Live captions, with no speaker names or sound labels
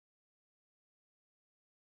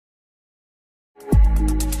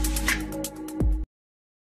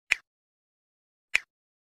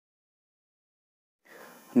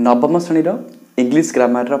नवम श्रेणी English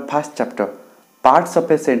grammar first chapter parts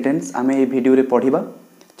of a sentence आम ये वीडियो रे पढ़िबा।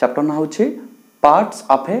 चैप्टर ना होछि पार्ट्स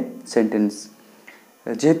ऑफ ए सेंटेंस।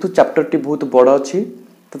 जेहेतु चैप्टर टी बहुत बड़ अच्छी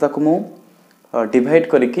तो ताको मु डिवाइड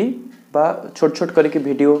करके बा छोट छोट करके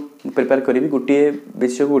वीडियो प्रिपेयर करी गोटे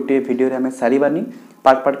विषय को गोटे वीडियो रे हमें सारिबानी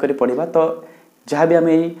पार्ट पार्ट करी पढ़िबा। तो जहाँ भी आम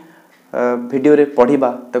वीडियो रे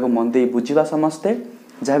पढ़िबा ताको मन दे बुझिबा समस्ते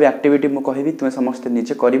जहाँ भी एक्टिविटी मु कहबी तुम समस्ते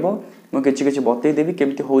निजे करिवो मु किछि किछि बतई देबी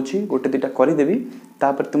केमती होछि गोटे दुटा करि देबी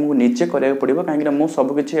तापर तुमको निजे करिया पड़िबो काहेकि मु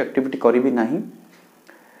सब किछि एक्टिविटी करिवि नाही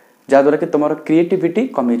जहाँद्वारा कि तुम क्रिएटिविटी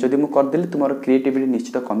कमी जदि मु करदेली तुम क्रिएटिविटी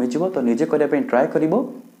निश्चित कमी जीवो तो निजे करिया ट्राए करिवो।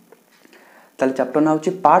 ताले चैप्टर ना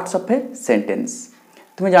होछि पार्ट्स ऑफ ए सेंटेंस।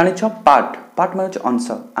 तुम जानिछ पार्ट पार्ट माने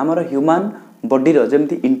अंश आमर ह्यूमन बॉडी रो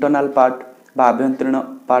जेमती इंटरनल पार्ट बा आभ्यंतरीण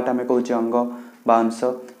पार्ट आमे कहउछि अंग बा अंश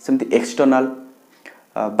सेमती एक्सटर्नल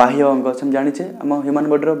बाह्य अंग से जानिछे आम ह्यूमन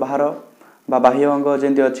बॉडी रो बाहर बा बाह्य अंग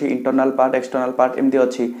जेमती अछि इंटरनल पार्ट एक्सटर्नल पार्ट एमती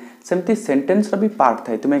अछि सेमती सेंटेंस रो भी पार्ट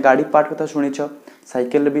थाए। तुम गाड़ी पार्ट कथा सुनिछ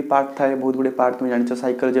साइकिल रो भी पार्ट थाए बहुत गुडे पार्ट तुम जानिछ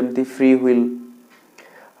साइकिल जेमती फ्री व्हील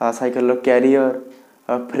साइकिल रो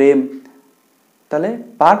कैरियर फ्रेम ताले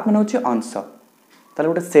पार्ट माने होछि अंश। ताले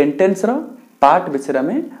गोटे सेंटेंस रो पार्ट विषय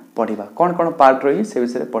में पढ़िबा कोन कोन पार्ट रही से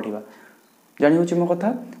विषय पढ़िबा जानि होछि मो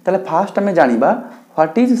कथा। ताले फास्ट हमें जानिबा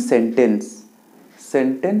व्हाट इज सेंटेंस।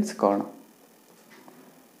 सेंटेंस कौन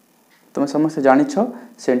तुम समस्त जानिछ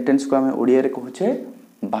सेंटेंस को हमें ओडिया रे कहूचे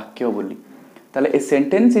वाक्य बोली। ताले a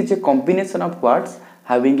sentence is a combination of words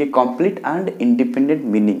having a complete and independent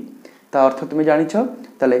meaning. ता अर्थ तुम जानिछ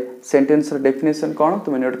ताले सेंटेंस रो डेफिनेशन कौन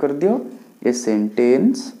तुम नोट कर दियो। A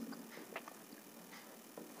sentence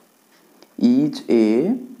is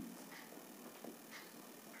a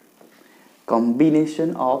combination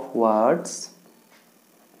of words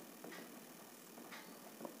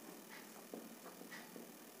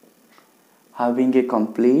having a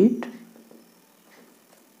complete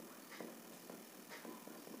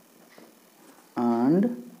and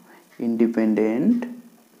independent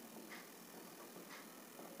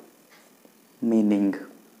meaning।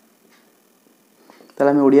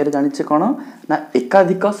 ताले हमें ओडिया रे जानिछे कोन ना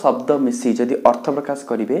एकाधिक शब्द मिसी जदि अर्थ प्रकाश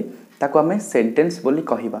करिवे ताको हमें सेंटेंस बोली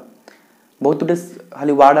कहिबा। बहुत गुटे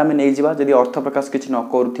खाली वर्ड आम नहीं जावा जदि अर्थ प्रकाश किसी न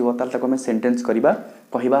करूथिबो ताले ताको हमें सेंटेंस करिबा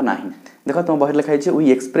कहिबा नाही। देखो तुम बहर लिखा है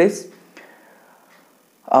we express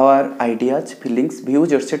our ideas feelings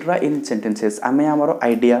views etcetera in sentences. आमे हमर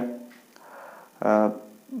आइडिया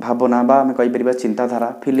भावना बा आमे कहि परिबा चिंताधारा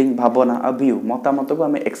फीलिंग भावना आ व्यू मतामत को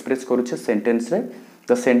आमे एक्सप्रेस करूछे सेंटेंस रे।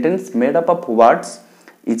 The sentence made up of words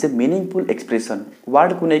is a meaningful expression.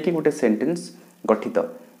 Word को लेके गोटे सेंटेंस गठित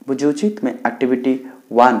बुझुछि। तुम एक्टिविटी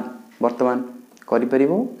 1 वर्तमान करि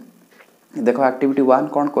परिबो। देखो एक्टिविटी 1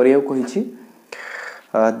 कोन करियो कहिछि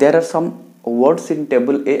there are some words in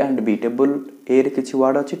table A and B. Table ए रे किछि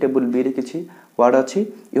वर्ड अछि टेबल बी रे किछि वर्ड अछि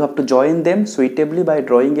you have to join them suitably by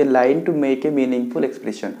drawing A line to make a meaningful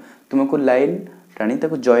expression. तुमको लाइन टाणी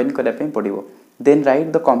ताको join करिया पे पड़िबो। Then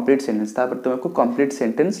right the complete sentence तापर तुमको कंप्लीट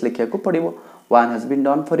सेंटेंस लिखिया को पड़िबो। One has been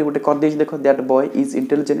done for you गोटे कर देछि देखो दैट बॉय इज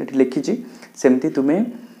इंटेलिजेंट एठी लिखिछि सेमती तुमे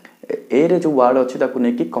ए रे जो वर्ड अछि ताको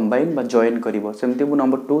नेकी कंबाइन बा जॉइन करिवो। सेमती मु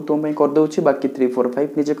नंबर 2 तुम पे कर दोछि बाकी 3 4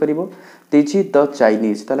 5 निजे करिवो। देछि द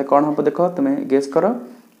चाइनीज ताले कोन हबो देखो तुमे गेस करो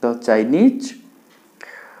द चाइनीज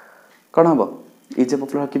कोन हबो is a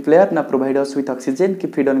popular hockey player ना प्रोवाइड अस विथ ऑक्सीजन कि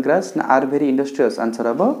फीड ऑन ग्रास ना आर वेरी इंडस्ट्रियस। आंसर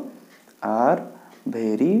हबो आर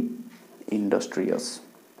वेरी इंडस्ट्रियस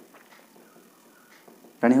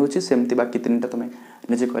रानी होछि सेमती बाकी तीनटा तुमे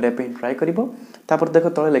निजे करिया पे ट्राई करिवो। तापर देखो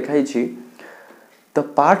तळे लिखा हिछि the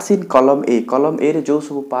parts in column A रे जो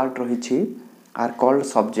सब पार्ट रही आर कॉल्ड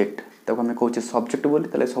सब्जेक्ट ताको हमें कहूचे सब्जेक्ट बोली।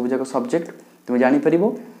 ताले सब जगह सब्जेक्ट तुम जानि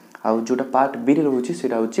परिबो। आ जोटा पार्ट बी रे रहउची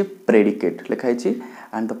सेटा होची प्रेडिकेट लिखा हिची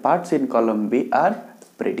and the parts in column B are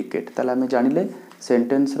predicate. ताले हमें जानिले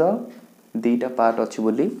सेंटेंस रो दीटा पार्ट अछि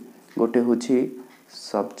बोली गोटे होची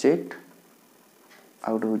सब्जेक्ट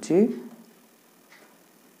आ गोटे होची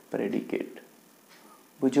प्रेडिकेट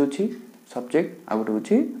बुझुची सब्जेक्ट आ गोटे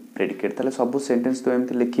होची प्रेडिकेट। ताले सब सेंटेंस तो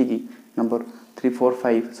एमते लिखि की number 3 4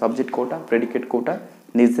 5 subject Kota predicate Kota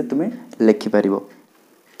निजे तुमे लिखि परिबो।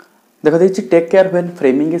 देखो देछि take care when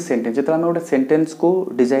framing a sentence. जेतला हम गोटे सेंटेंस को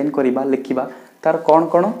डिजाइन करिबा लिखिबा तार कोन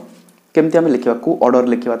कोन केमती हम लिखिबा को ऑर्डर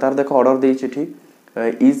लिखिबा तार देखो ऑर्डर देछि ठी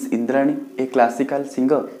is Indrani A classical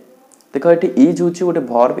singer. देखो एठी इज होछि गोटे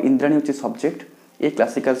वर्ब इंद्राणी होछि सब्जेक्ट ए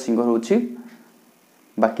क्लासिकल सिंगर होछि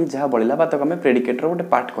बाकी जहाँ बढ़ला बा तक हमें प्रेडिकेटर गोटे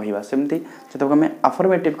पार्ट कहवा सेमती जो हमें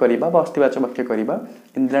अफर्मेटिव करवा अस्तिवाचक वाक्य करवा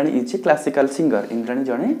Indrani is a classical singer. Indrani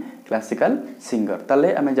जड़े क्लासिकल सिंगर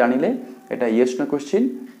ताले आम जानिले एटा यस नो क्वेश्चन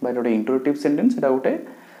बा गोटे इंटरोगेटिव सेंटेंस एटा गोटे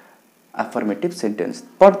affirmative sentence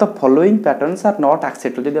but the following patterns are not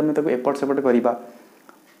accepted जदि आम एपट सेपट करवा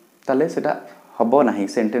ताले सेटा हबो नाही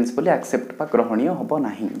सेंटेंस बोली एक्सेप्ट बा ग्रहणीय हबो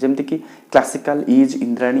नाही जेमति कि classical is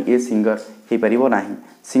Indrani a singer हे परिबो नाही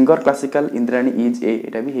singer classical Indrani is a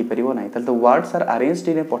एटा भी हे परिबो नाही ताले the words are arranged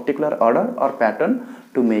in a particular order और pattern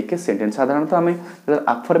to make a sentence साधारणतः हमें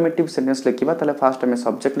अफर्मेटिव सेंटेंस लिखिबा ताले फर्स्ट हमें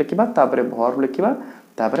सब्जेक्ट लिखिबा तापरे वर्ब लिखिबा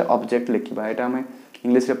तापरे ऑब्जेक्ट लिखिबा एटा हमें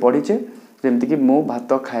इंग्लिश रे पढिचे जेमति कि मो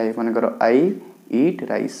भात खाए मानकर आई ईट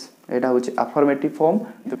राइस एटा होची अफर्मेटिव फॉर्म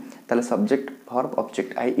ताले subject verb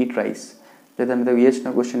object I eat rice जदि हम यस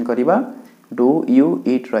नो क्वेश्चन करिबा डू यू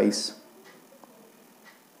ईट राइस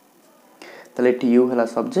ताले एठी यू हला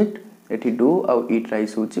सब्जेक्ट एठी डू आ ईट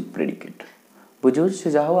राइस होची प्रेडिकेट बुझो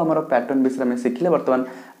से जाहो हमर पैटर्न विषय में सिखले वर्तमान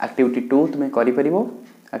एक्टिविटी 2 तुमे करि परिबो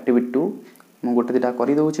एक्टिविटी 2 मु गोटे दिटा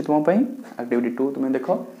करि दोछि तुम पई एक्टिविटी 2 तुमे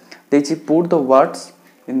देखो देछि put the words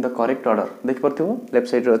in the correct order देख परथिबो लेफ्ट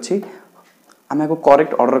साइड रे अछि आमे को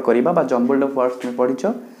करेक्ट ऑर्डर करिबा बा जम्बल्ड ऑफ वर्ड्स में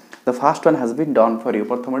पढिचो the first one has been done for you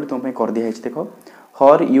प्रथमटी तुम पे कर दिया है देखो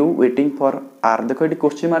हर यू वेटिंग फॉर आर देखो ये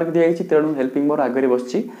क्वेश्चन मार्क दिया है तेणु हेल्पिंग मोर आगे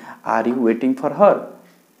बसची are you waiting for her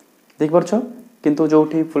देख परछ किंतु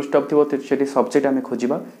जोठी फुल स्टॉप थिबो सेठी सब्जेक्ट हमें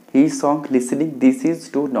खोजिबा ही song listening this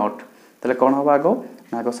is to not तले कोन होबा आगो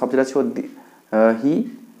नागो सब्जेक्ट आछो ही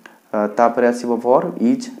तापर आसीबो for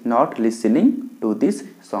is not listening to this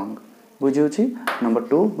song बुझियोछि number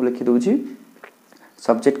 2 लिखि दोछि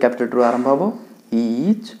सब्जेक्ट कैपिटल रो आरंभ होबो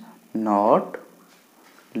is not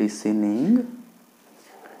listening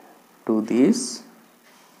to this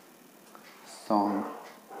song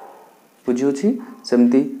बुझियोछि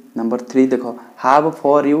सेमती नंबर 3 देखो have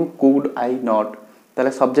for you could I not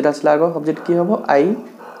ताले सब्जेक्ट आसला आगो सब्जेक्ट की हबो I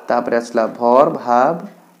तापर आसला verb have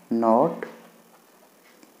not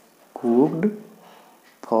cooked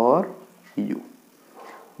for you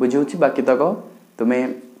बुझियोछि बाकी तक तुमे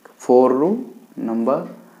 4 रु नंबर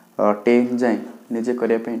 10 जाए निजे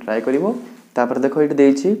करिया पे ट्राई करिवो तापर देखो इट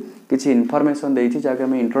देछि किछि इन्फॉर्मेशन देछि जाके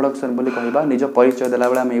हम इंट्रोडक्शन बोली कहबा निज परिचय देला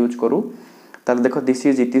बेला हम यूज करू तार देखो this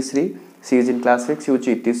is इतिश्री C is in class 6 use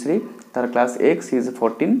इतिश्री तार क्लास 8 सी इज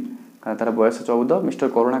 14 तार बयस 14 mister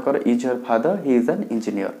Karunakar is your father he is an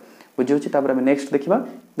engineer बुझियोछि तापर हम नेक्स्ट देखिबा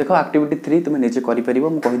देखो एक्टिविटी 3 तुम निजे करि परिबो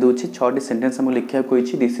हम कहि दोछि 6 टी सेंटेंस हम लिखिया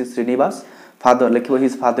कोइछि this is Srinivas father लिखिबो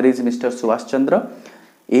his father is mister Subhash Chandra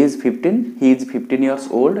is 15 he is 15 years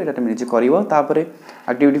old एटा तुम निजे करिवो तापरे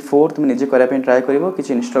एक्टिविटी 4 तुम निजे करिया पे ट्राई करिवो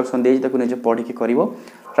किछि इंस्ट्रक्शन देइ ताको निजे पढि के करिवो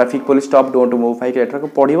traffic police stop don't move फाइक एटा को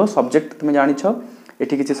पढिवो सब्जेक्ट तुम जानि छ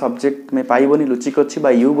एठी किछि सब्जेक्ट में पाइबोनी लुचिक अछि बा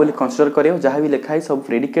यू बोली कंसीडर करियो जहा भी लिखा है सब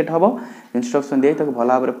प्रेडिकेट हबो इंस्ट्रक्शन देइ ताको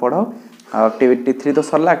भला भाबरे पढो एक्टिविटी 3 तो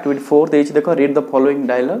सरला एक्टिविटी 4 देइ छ देखो रीड द फॉलोइंग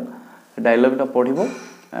डायलॉग टा पढिवो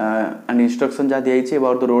and instruction जा दिया है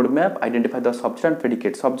about the road map identify the subject and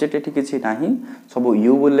predicate subject एठी किछि नाही सब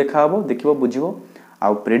you बोल लिखा हबो देखिबो बुझिबो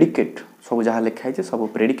आ predicate सब जहा लिखा है सब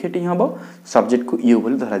predicate ही हबो subject को you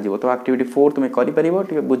बोल धरा जिवो तो एक्टिविटी 4 तुमे करि परिबो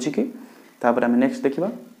ठीक बुझि के तापर हम नेक्स्ट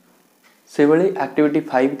देखिबा से बेले एक्टिविटी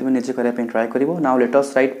 5 तुमे निजे करिया पे try करिवो now let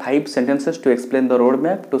us right 5 sentences to explain the road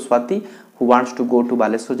map to Swati who wants to go to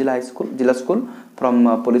Baleshwar जिला school from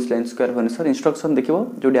police line square Bhubaneswar instruction देखिबो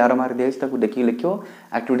जो डारो मार दिया ताको देखि लिखियो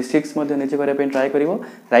एक्टिविटी 6 मध्ये निजे करिया पे try करिवो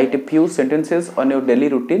right a few sentences on your daily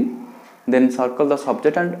routine then circle the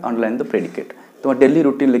subject and underline the predicate तुम डेली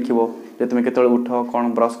रूटीन लिखिबो जे तुमे केतळ उठो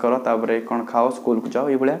कोन ब्रश करो तापरे कोन खाओ स्कूल को जाओ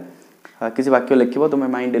ए भलिया किछि वाक्य लिखिबो तुमे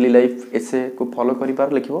माय डेली लाइफ एसे को फॉलो करि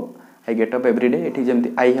पार लिखिबो I get up every day एठी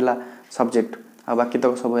जेमति आई हला सब्जेक्ट आ बाकी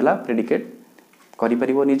तक सब हला प्रेडिकेट करि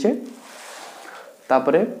परिबो नीचे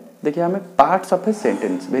तापरे देखिए हमें parts of a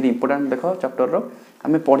sentence very important देखो चैप्टर रो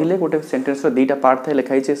हमें पढिले गोटे सेंटेंस रो दीटा पार्ट थाय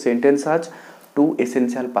लिखाई छे sentence has to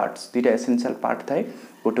essential parts दीटा essential part थाय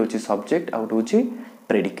गोटे होची सब्जेक्ट आउट होची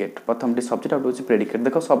प्रेडिकेट प्रथम टी सब्जेक्ट आउट होची प्रेडिकेट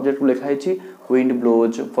देखो सब्जेक्ट को लिखाई छी विंड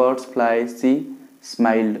ब्लोज बर्ड्स फ्लाई सी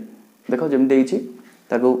स्माइल्ड देखो जेम देइछि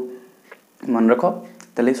ताको मन रखो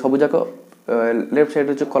तले सब जाको लेफ्ट साइड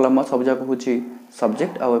रो जो कॉलम सब जाको होची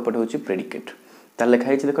सब्जेक्ट आ एपटे होची प्रेडिकेट ता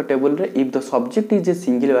लिखाई छ देखो टेबल रे if the subject is a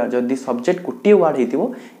single word जदी सब्जेक्ट गोटे word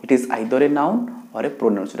हेतिबो it is either a noun और ए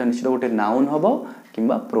प्रोनाउन सेटा निश्चित गोटे नाउन हबो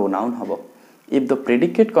किबा प्रोनाउन हबो if the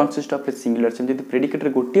predicate consist of a singular same जदी प्रेडिकेट रे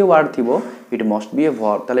गोटे वर्ड थिबो it must be a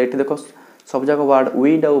verb ताले एठी देखो सब जाको वर्ड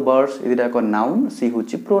विंड और बर्ड्स इदिरा को नाउन सी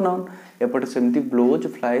होची प्रोनाउन एपटे सेमती ब्लोज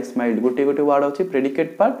फ्लाई स्माइल्ड गोटे गोटे वर्ड होची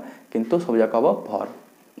प्रेडिकेट पार्ट किंतु सब जाको हबो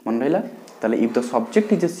वर्ब मन रहिला ताले if the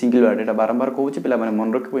subject is a single word एटा बारंबार कहूची पिला माने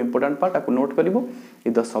मन रखिबो इंपोर्टेंट पार्ट आको note करिवो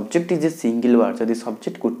if the subject is a single word जदी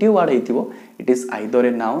सब्जेक्ट गोटे word हेतिबो it is either a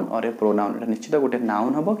noun और ए प्रोनाउन एटा निश्चित गोटे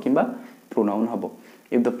नाउन हबो किबा प्रोनाउन हबो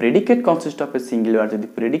if the predicate consist of a single word जदी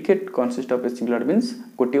predicate consist of a single word means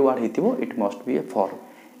गोटे word हेतिबो it must be a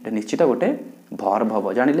verb एटा निश्चित गोटे वर्ब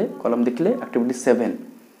हम जानिले कलम देखिले एक्टिविटी 7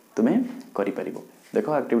 तुमे करि परिबो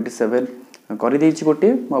देखो एक्टिविटी 7 करि देछि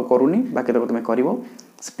गोटे म करूनी बाकी तक तुमे करिवो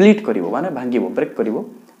स्प्लिट करिवो माने भांगिवो break करिवो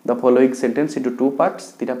the following sentence into two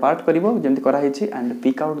parts तीटा part करिवो जेंति करा हेछि and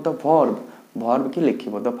pick out the verb की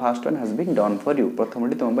लिखिवो the first one has been done for you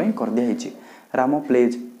प्रथमटी तुम पई कर दिया हेछि रामो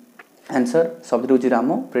प्लेज आंसर सब्जेक्ट होछि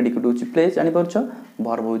रामो प्रेडिकेट होछि प्लेज जानि परछ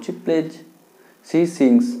वर्ब होछि प्लेज सी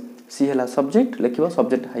सिंग्स सी हला सब्जेक्ट लिखिवो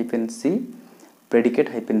सब्जेक्ट हाइफेन सी predicate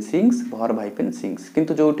hyphen sings verb hyphen sings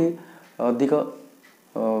किंतु जोठी अधिक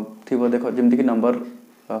थिबो देखो जेमति कि number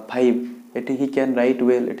 5 eighty he can write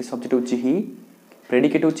well eighty subject होछि ही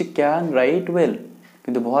प्रेडिकेट होछि कैन राइट वेल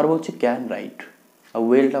किंतु वर्ब होछि can write uh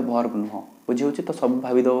well La verb नुह बुझी होछि तो सब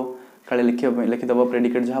भाबी दो काले लिखि दबो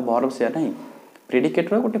प्रेडिकेट जहा वर्ब से नहीं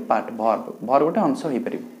प्रेडिकेट रो गोटे पार्ट वर्ब गोटे अंश होई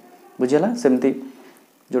परिबो बुझिला सेमति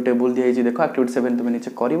जो टेबल दिया है देखो एक्टिविटी 7 तुम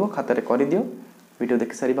नीचे करिवो खाता रे करि दियो वीडियो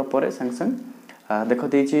देख सारिबा परे संग संग देखो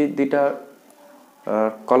देछि दुटा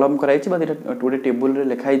कॉलम कराइछि बा दुटा गोटे टेबल रे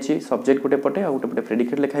लिखाइ छि सब्जेक्ट गोटे पटे आ गोटे पटे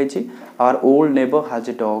प्रेडिकेट लिखाइ छि our old neighbour has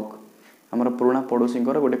a dog हमर पुराना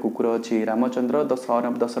पड़ोसींकर गोटे कुकुर अछि Ramchandra the son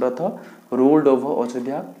of Dasharath ruled over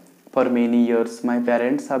Ayodhya for many years my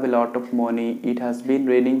parents have a lot of money it has been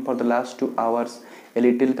raining for the last 2 hours a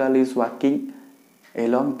little girl is walking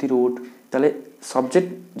along the road तले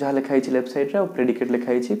subject जहाँ लिखाई left side रे और predicate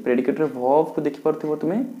लिखाई predicate रे verb को देखि परथिबो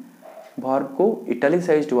तुमे वर्ब को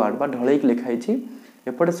इटालिसाइज्ड वर्ड बा ढळै के लिखाई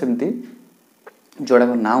एपटे सेमती जोडा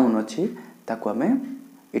को नाउन अछि ताको हमें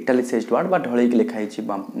इटालिसाइज्ड वर्ड बा ढळै के लिखाई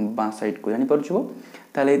बा साइड को जानि परछबो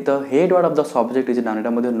ताले the head word of the subject is noun एटा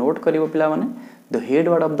मध्ये नोट करिवो पिला माने the head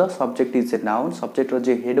word of the subject is a noun subject row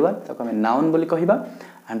J head word ताको हमें नाउन बोली कहिबा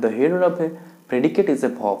and the head word of A predicate is a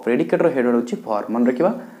verb predicate row head word होछि verb मन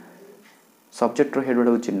रखिबा subject रो head word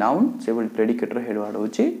होछि noun से बोली predicate रो head word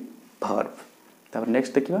होछि verb तापर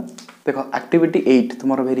नेक्स्ट देखिबा देखो एक्टिविटी 8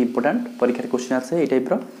 तुम्हारा वेरी इंपोर्टेंट परीक्षा क्वेश्चन आसे ए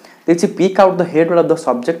टाइप रो देखि pick out the head word of the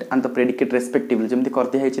subject and the predicate respectively जेमति कर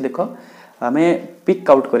दिया हेछि देखो हमें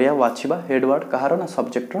पिक आउट करिया वाचिबा हेड वर्ड कहारो ना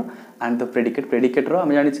subject row and the predicate रो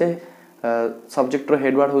हम जानि छे सब्जेक्ट रो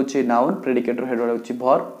हेड वर्ड होछि नाउन प्रेडिकेट रो हेड वर्ड होछि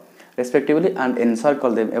verb respectively and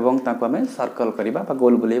encircle them एवं ताको हमें सर्कल करिबा बा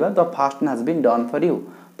गोल बुलेबा the first one has been done for you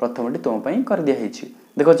प्रथमटी तुम पई कर दिया हेछि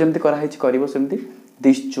देखो जेमति करा हेछि करिवो सेमति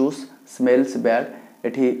दिस जूस स्मेल्स बैड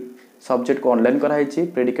एठी सब्जेक्ट को ऑनलाइन करा हेछि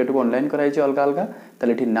प्रेडिकेट को ऑनलाइन करा हेछि अलगा अलगा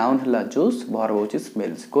तले एठी नाउन हला जूस वर्ब होछि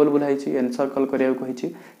स्मेल्स गोल बुला हेछि एनसर्कल करिया को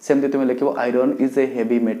हेछि सेमति तुम लिखिबो iron is a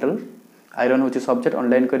heavy metal iron होछि subject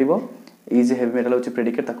online करिवो is a heavy metal होछि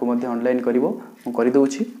प्रेडिकेट ताको मध्ये ऑनलाइन करिवो हम करि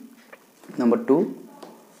दोछि number 2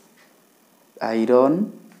 iron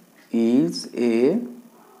is a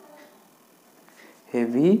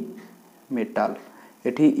heavy metal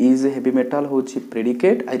एठी इज हेवी मेटल होछि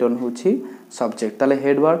प्रेडिकेट आयरन होछि सब्जेक्ट ताले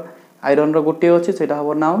हेड वर्ड आयरन रो गोटे अछि सेटा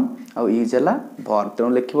हबो नाउन आ इज हला वर्ब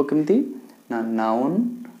त लिखिबो केमति ना noun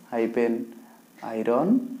hyphen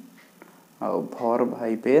iron uh verb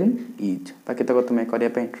hyphen is बाकी तक तुमे करिया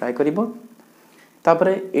पे ट्राई करिवो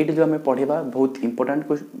तापरे एठी जो हमें पढिबा बहुत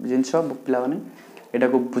इंपोर्टेंट जिंस पिला माने एटा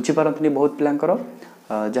को बुझी पारंतनी बहुत पिलांकर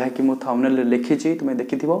जहा कि मु थंबनेल रे लिखि छी तुमे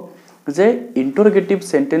देखिथिबो जे इंटरोगेटिव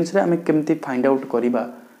सेंटेंस रे हमें केमति फाइंड आउट करिबा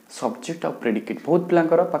सब्जेक्ट ऑफ प्रेडिकेट बहुत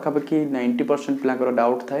पिलांकर पाखापाखि 90% पिलांकर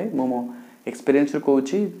डाउट थाए मो एक्सपीरियंस रे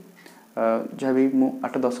कहूची जहा भी मु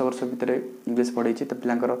 8-10 वर्ष भितरे इंग्लिश पढै छी त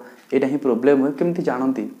पिलांकर एटा ही प्रॉब्लम हो केमति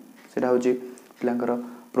जानंती सेटा होची पिलांकर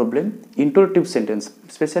problem interrogative sentence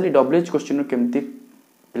specially WH question केमति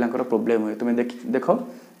पिलांकर problem हो तुमे देखो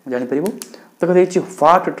जानि परिबो त कहै छी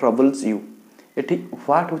व्हाट ट्रबल्स यू एठी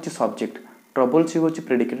व्हाट होची सब्जेक्ट ट्रबल्स यू होची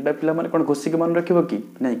प्रेडिकेट एटा पिला माने कोन घोसी के मन रखिबो कि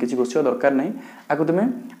नहीं किछि घोसियो दरकार नहीं आको तुमे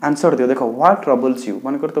आंसर दियो देखो व्हाट ट्रबल्स यू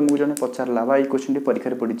मन कर तुमको जने पचारला भाई क्वेश्चन टी परीक्षा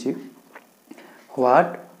रे पड़ी छी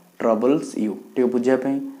व्हाट ट्रबल्स यू टी बुझिया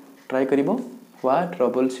पई ट्राई करिवो व्हाट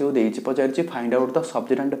ट्रबल्स यू देछि पचार छी find out the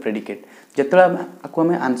subject and predicate जेतला आको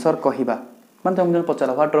हमें आंसर कहिबा मन तुम जने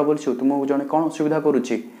पचारला व्हाट ट्रबल्स यू तुमको जने कोन सुविधा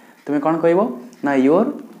करूची तुमे कोन कहइबो ना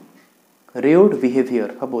your rude behavior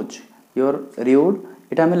suppose your rude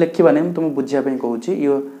एटा हमें लिखिबा नै तुम बुझिया पई कहूची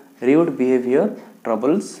your rude behavior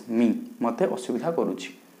troubles me मते असुविधा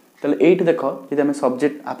करूची तले एट देखो जदि हमें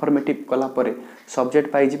सब्जेक्ट अफर्मेटिव कला परे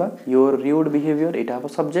सब्जेक्ट पाई जिबा योर rude behavior एटा हबो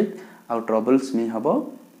सब्जेक्ट आ troubles me हबो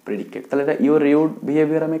प्रेडिकेट तले एटा योर rude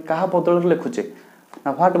behavior हमें कहा बदल लिखुचे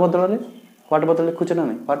ना व्हाट बदल लिखुचे ना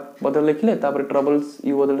नै व्हाट बदल लिखले तापर troubles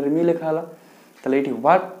you बदल मी लिखा हला तले एटी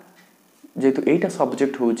व्हाट जेतु एटा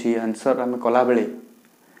सब्जेक्ट होची आंसर हम कला बेले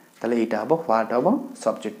तले एटा हबो व्हाट हबो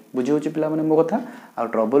सब्जेक्ट बुझी होची पिला माने मो कथा आ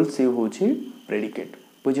ट्रबल्स यू होची प्रेडिकेट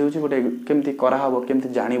बुझी होची गोटे केमति करा हबो केमति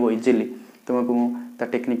जानिबो इजीली तुमको ता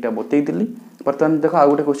टेक्निक ता बतई दिली बर्तमान देख आउ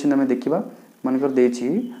गोटे क्वेश्चन आम देखा मनकर देछि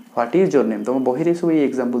व्हाट इज योर नेम तुम बही सब ये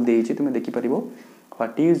एग्जांपल देछि तुम देखि परिबो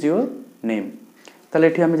व्हाट इज योर नेम ताले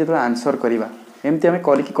एठी हम जेतो आंसर करबा एमती आम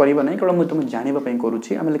करबा नहीं केवल तुम जानिबा पई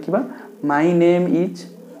करूछि आम लिखिबा माय नेम इज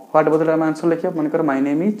व्हाट बदले आम answer लिखिबा मनकर my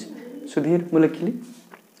name is Sudhir मु लिखिली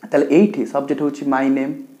ताले एठी सब्जेक्ट होछि माय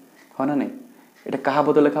नेम हो ना नहीं एटा कहा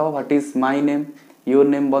बदल लिखा what is my name your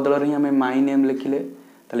name बदल रे हमें माय नेम लिखिले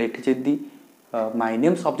ताले एठी जदी माय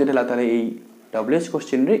नेम सब्जेक्ट हला ताले ए डब्ल्यूएच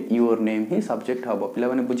क्वेश्चन रे योर नेम ही सब्जेक्ट हबो पिला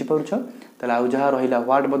माने बुझी पाउछ ताले आउ जहा रहिला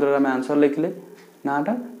व्हाट बदल हमें आंसर लिखिले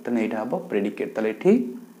नाटा तने एटा हबो प्रेडिकेट ताले एठी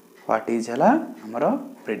व्हाट इज हला हमर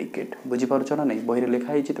प्रेडिकेट बुझी पाउछ ना नहीं बही रे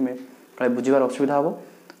लिखा हिची तुमे काय बुझीबार असुविधा हबो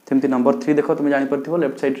सेमती नंबर 3 देखो तुम जानि परथिबो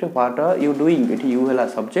लेफ्ट साइड रे व्हाट आर यू डूइंग एठी यू हला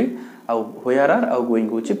सब्जेक्ट आउ वेयर आर आउ गोइंग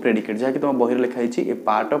होची प्रेडिकेट जा कि तुम बही रे लिखा हिची ए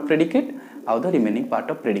पार्ट ऑफ प्रेडिकेट आउ the remaining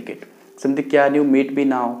part of predicate सेमती can you meet me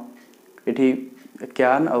now एठी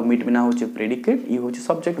कैन आउ मीट मी नाउ होची प्रेडिकेट यू होची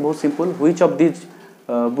सब्जेक्ट बहुत simple which of this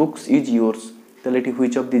books is yours तले एठी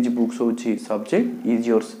व्हिच ऑफ दिस बुक्स होची सब्जेक्ट इज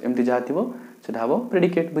योर्स एमती जा थिबो सेटा हबो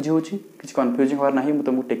प्रेडिकेट बुझी होची किछ कंफ्यूजिंग होर नाही मु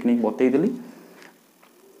तुमको टेक्निक बतै देली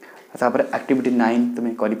तापर एक्टिविटी 9 तुम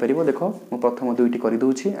करि परिबो देखो मु प्रथम दुईटी करि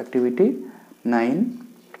दोछि एक्टिविटी 9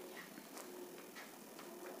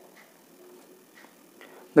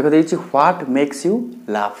 देखो देछि what makes you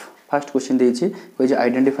laugh first question देछि कोइ जे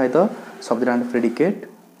identify the subject and predicate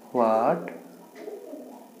what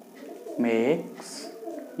makes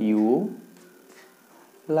you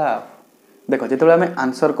laugh देखो जेतबे हम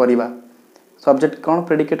आंसर करिबा सब्जेक्ट कोन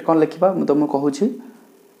प्रेडिकेट कोन लिखिबा मु तुमको कहूछि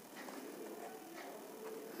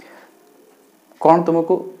कौन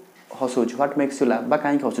तुमको हसुच व्हाट मेक्स यू लाफ बा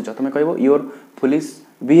काई हसुच तुम कहबो your foolish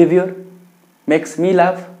behaviour makes me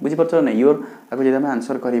laugh बुझी परछ नै योर आको जे हम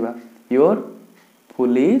आंसर करिबा your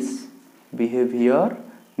foolish behaviour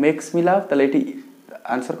makes me laugh तले एठी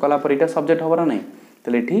आंसर कला पर एटा सब्जेक्ट होबरा नै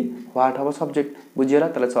तले एठी व्हाट हबो सब्जेक्ट बुझियला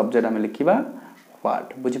तले सब्जेक्ट हम लिखिबा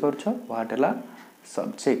व्हाट बुझी परछ व्हाट हला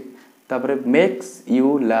सब्जेक्ट तापर मेक्स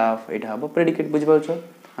यू लाफ एटा हबो प्रेडिकेट बुझी परछ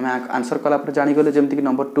हम आंसर कला पर जानि गले जेमति कि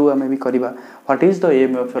नंबर 2 हमें भी करिबा what is the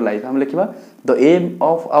M of your life हम लिखिबा the M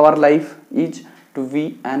of our life is to be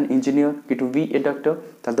an engineer कि टू बी ए डॉक्टर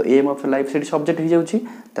ताल the M of your life Sethi subject हो जाउची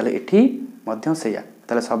ताले एठी मध्य सेया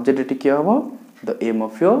ताले सब्जेक्ट एठी के हबो the M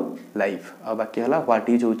of your life आ बाकी हला व्हाट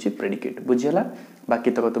इज होची प्रेडिकेट बुझियला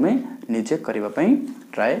बाकी तक तुमे निजे करिबा पई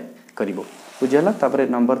ट्राई करिवो बुझियला तापर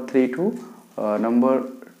नंबर 3 टू नंबर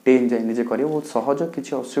 10 जाय निजे करियो बहुत सहज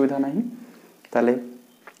किछि असुविधा नाही ताले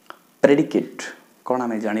प्रेडिकेट कौन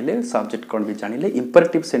आम जानिले सब्जेक्ट कौन भी जानिले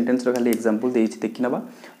इंपरेटिव सेंटेंस रो खाली एग्जांपल देछि देखि नबा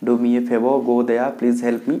do me A favour go there please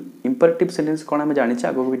help me imperative sentence कौन आम जानि छ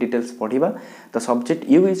आगो भी details पढिबा the subject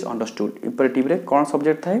you is understood imperative रे कौन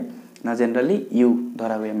सब्जेक्ट थाए ना जनरली यू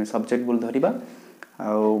धरा हुए हम सब्जेक्ट बोल धरिबा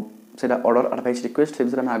आ सेटा ऑर्डर एडवाइस रिक्वेस्ट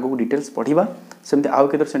से हम आगो डिटेल्स पढिबा सेमते आउ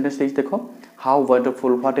केतर सेंटेंस देछि देखो how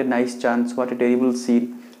wonderful what a nice chance what A terrible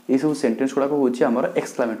scene ये सब सेंटेंस गुड़ा होची हमर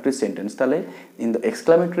एक्सक्लेमेटरी सेंटेंस ताले in the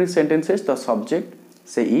exclamatory sentences the subject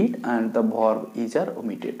से it and the verb is are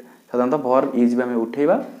omitted साधारणतः वर्ब इज भी हमें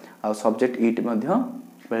उठेबा आ सब्जेक्ट इट मध्ये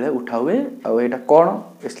बेले उठावे आ एटा कोन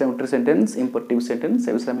एक्सक्लेमेटरी सेंटेंस इंपरेटिव सेंटेंस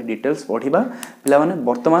से विषय में डिटेल्स पढिबा पिला माने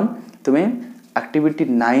वर्तमान तुमे एक्टिविटी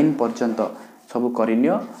 9 पर्यंत सब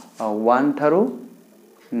करिनियो 1 थारो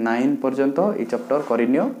 9 पर्यंत ए चैप्टर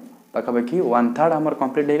करिनियो पाखापाखि 1/3 हमर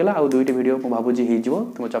कंप्लीट हो गला आ दुईटी वीडियो को भाबुजी हे जिवो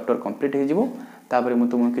तुम चैप्टर कंप्लीट हे जिवो तापर मु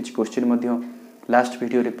तुम किछ क्वेश्चन मध्ये लास्ट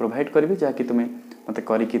वीडियो रे प्रोवाइड करबी जा कि तुमे मते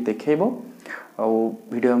करि कि देखेबो आ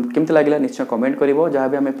वीडियो केमते लागला निश्चय कमेंट करिवो जहा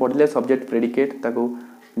भी हमें पढले सब्जेक्ट प्रेडिकेट ताको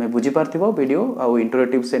मैं बुझी पारथिबो वीडियो आ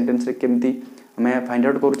इंटरेक्टिव सेंटेंस रे केमती हमें फाइंड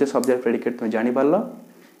आउट करूचे सब्जेक्ट प्रेडिकेट तुम जानि पारलो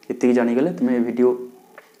एति जानि गेले तुमे वीडियो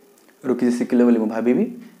रुकि सिखले बोली मु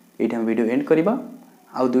भाबिबी एठी हम वीडियो एंड करबा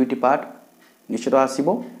आ दुईटी पार्ट निश्चित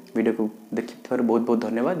आसीबो वीडियो को देखिथार बहुत बहुत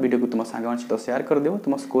धन्यवाद वीडियो को तुम सांग सहित शेयर कर दियो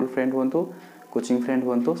तुम स्कूल फ्रेंड होंतु कोचिंग फ्रेंड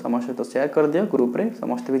होंतु समस्त सहित शेयर कर दियो ग्रुप रे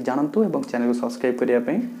समस्त भी जानतु एवं चैनल को सब्सक्राइब करिया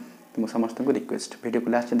पई तुम समस्त को रिक्वेस्ट वीडियो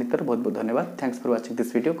को लास्ट देखिथार बहुत बहुत धन्यवाद thanks for watching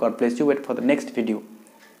this video God bless you wait for the next video.